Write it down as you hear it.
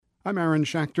I'm Aaron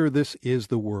Schachter. This is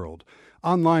The World.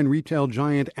 Online retail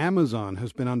giant Amazon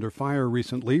has been under fire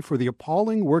recently for the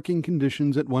appalling working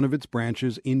conditions at one of its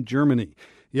branches in Germany.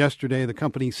 Yesterday, the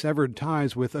company severed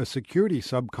ties with a security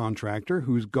subcontractor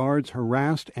whose guards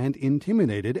harassed and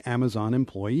intimidated Amazon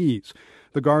employees.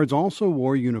 The guards also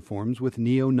wore uniforms with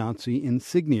neo-Nazi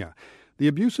insignia. The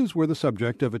abuses were the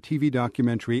subject of a TV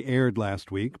documentary aired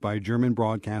last week by German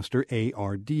broadcaster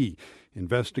ARD.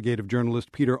 Investigative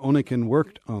journalist Peter Onneken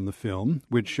worked on the film,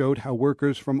 which showed how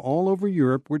workers from all over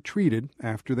Europe were treated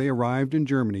after they arrived in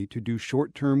Germany to do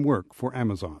short-term work for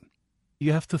Amazon.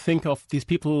 You have to think of these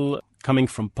people coming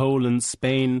from Poland,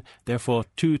 Spain, there for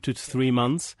 2 to 3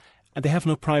 months. And they have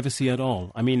no privacy at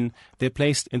all. I mean, they're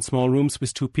placed in small rooms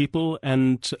with 2 people,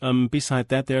 and beside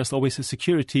that, there's always a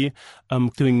security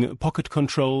doing pocket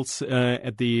controls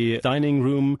at the dining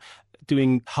room,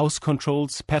 doing house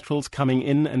controls, patrols coming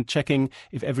in and checking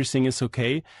if everything is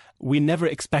okay. We never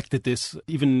expected this,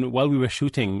 even while we were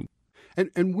shooting.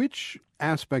 And which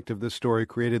aspect of this story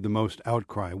created the most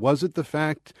outcry? Was it the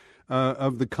fact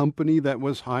of the company that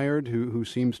was hired, who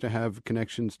seems to have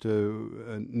connections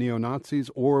to neo-Nazis,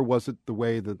 or was it the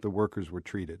way that the workers were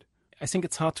treated? I think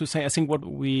it's hard to say. I think what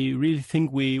we really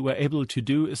think we were able to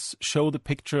do is show the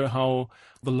picture how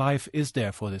the life is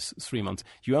there for this 3 months.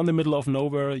 You're in the middle of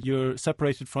nowhere. You're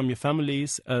separated from your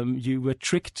families. You were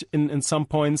tricked in some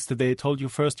points that they told you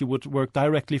first you would work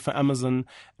directly for Amazon.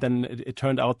 Then it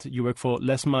turned out you work for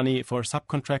less money for a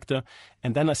subcontractor.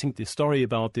 And then I think the story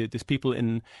about these people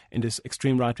in this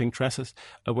extreme right-wing dresses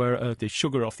were the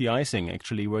sugar of the icing,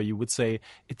 actually, where you would say,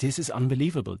 this is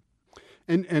unbelievable.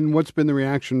 And what's been the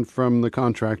reaction from the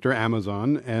contractor,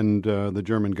 Amazon, and the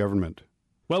German government?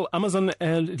 Well, Amazon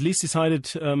at least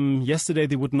decided yesterday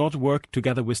they would not work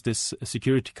together with this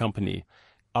security company.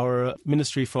 Our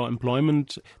Ministry for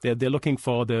Employment, they're looking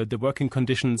for the working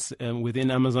conditions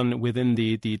within Amazon, within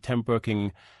the temp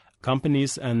working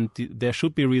companies, and there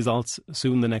should be results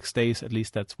soon, the next days. At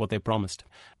least that's what they promised.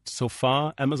 So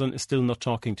far, Amazon is still not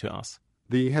talking to us.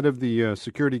 The head of the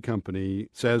security company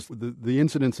says the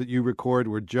incidents that you record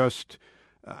were just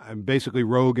basically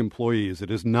rogue employees. It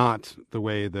is not the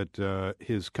way that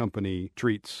his company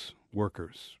treats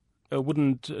workers. I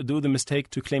wouldn't do the mistake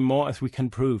to claim more as we can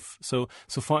prove. So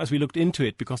far as we looked into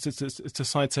it, because it's a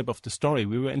sidestep of the story,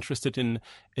 we were interested in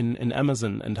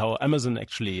Amazon and how Amazon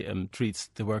actually treats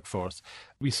the workforce.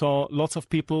 We saw lots of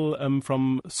people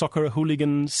from soccer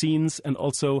hooligan scenes and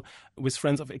also with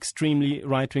friends of extremely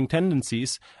right-wing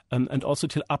tendencies and also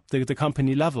till up the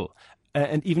company level.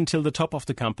 And even till the top of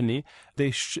the company,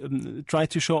 they try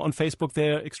to show on Facebook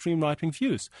their extreme right-wing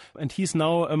views. And he's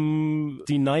now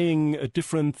denying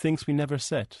different things we never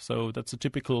said. So that's a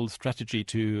typical strategy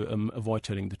to avoid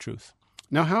telling the truth.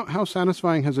 Now, how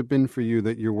satisfying has it been for you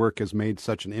that your work has made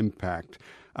such an impact?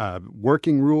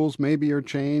 Working rules maybe are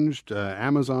changed,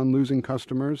 Amazon losing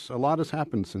customers. A lot has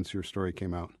happened since your story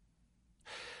came out.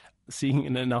 Seeing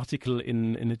in an article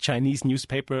in a Chinese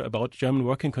newspaper about German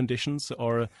working conditions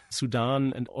or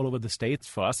Sudan and all over the States,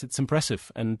 for us, it's impressive.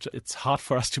 And it's hard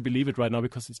for us to believe it right now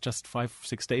because it's just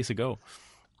 5-6 days ago.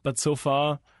 But so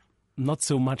far, not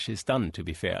so much is done, to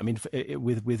be fair. I mean,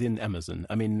 within Amazon.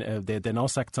 I mean, they now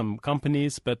sacked some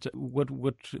companies, but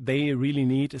what they really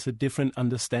need is a different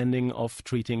understanding of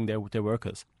treating their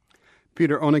workers.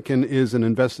 Peter Onneken is an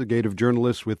investigative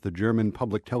journalist with the German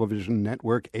public television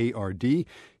network ARD.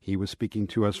 He was speaking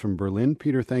to us from Berlin.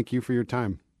 Peter, thank you for your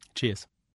time. Cheers.